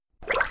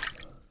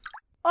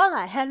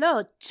Hola,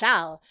 hello,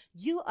 ciao.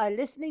 You are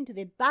listening to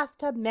the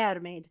Bathtub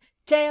Mermaid,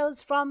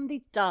 Tales from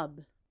the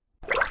Tub.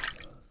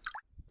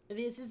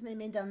 This is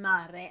Mermaid del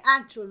Mare,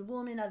 actual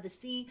woman of the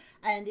sea,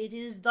 and it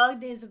is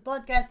Dog Days of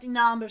Podcasting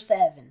number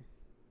 7.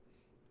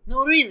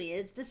 No, really,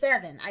 it's the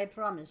 7. I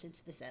promise it's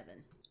the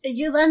 7.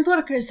 You land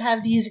workers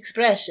have these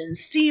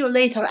expressions, see you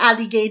later,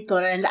 alligator,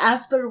 and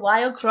after a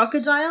while,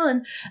 crocodile,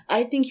 and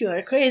I think you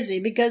are crazy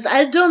because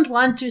I don't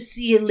want to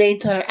see you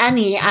later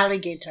any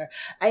alligator.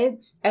 I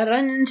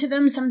run into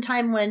them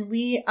sometime when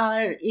we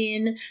are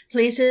in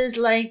places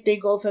like the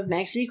Gulf of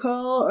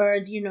Mexico or,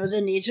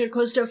 the nature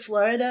coast of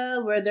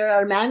Florida where there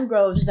are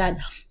mangroves that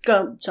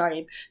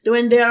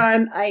when there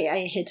are,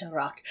 I hit a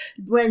rock.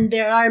 When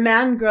there are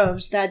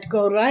mangroves that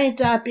go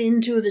right up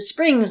into the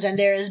springs and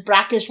there is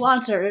brackish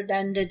water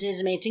and it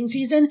is mating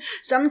season,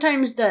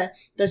 sometimes the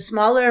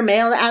smaller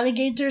male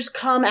alligators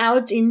come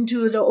out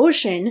into the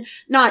ocean,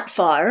 not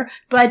far,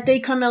 but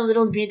they come a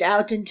little bit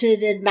out into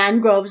the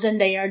mangroves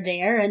and they are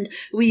there and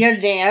we are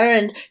there,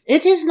 and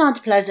it is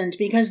not pleasant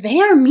because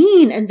they are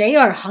mean and they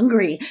are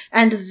hungry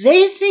and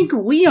they think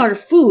we are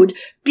food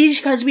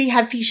because we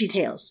have fishy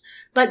tails.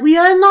 But we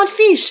are not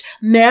fish.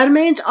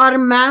 Mermaids are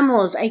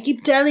mammals. I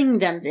keep telling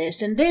them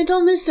this, and they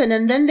don't listen.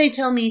 And then they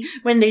tell me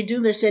when they do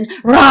listen,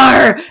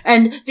 roar!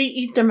 And they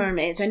eat the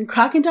mermaids. And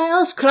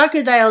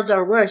crocodiles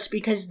are worse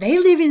because they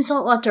live in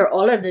salt water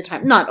all of the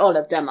time. Not all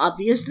of them,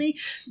 obviously.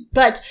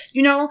 But,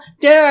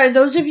 there are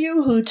those of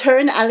you who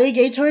turn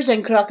alligators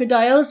and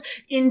crocodiles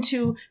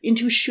into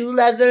shoe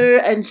leather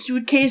and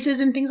suitcases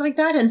and things like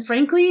that. And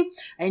frankly,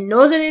 I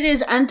know that it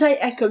is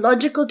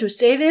anti-ecological to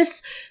say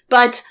this,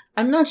 but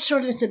I'm not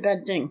sure that's a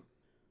bad thing.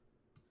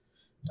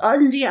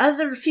 On the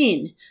other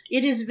fin,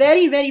 it is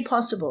very, very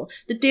possible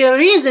that the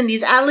reason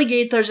these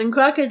alligators and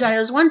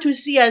crocodiles want to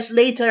see us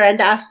later and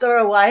after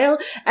a while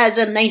as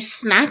a nice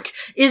snack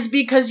is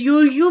because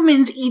you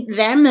humans eat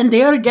them and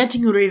they are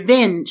getting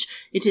revenge.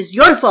 It is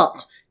your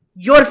fault.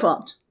 Your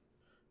fault.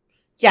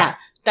 Yeah,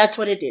 that's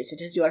what it is.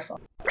 It is your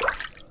fault.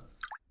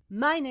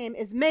 My name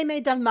is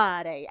Mermaid del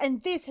Mare,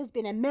 and this has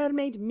been a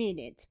Mermaid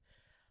Minute.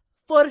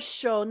 For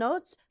show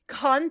notes,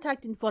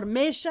 contact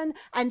information,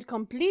 and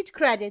complete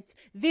credits,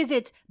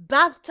 visit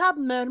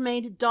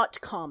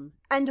bathtubmermaid.com.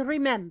 And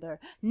remember,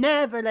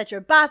 never let your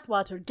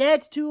bathwater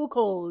get too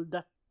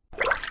cold.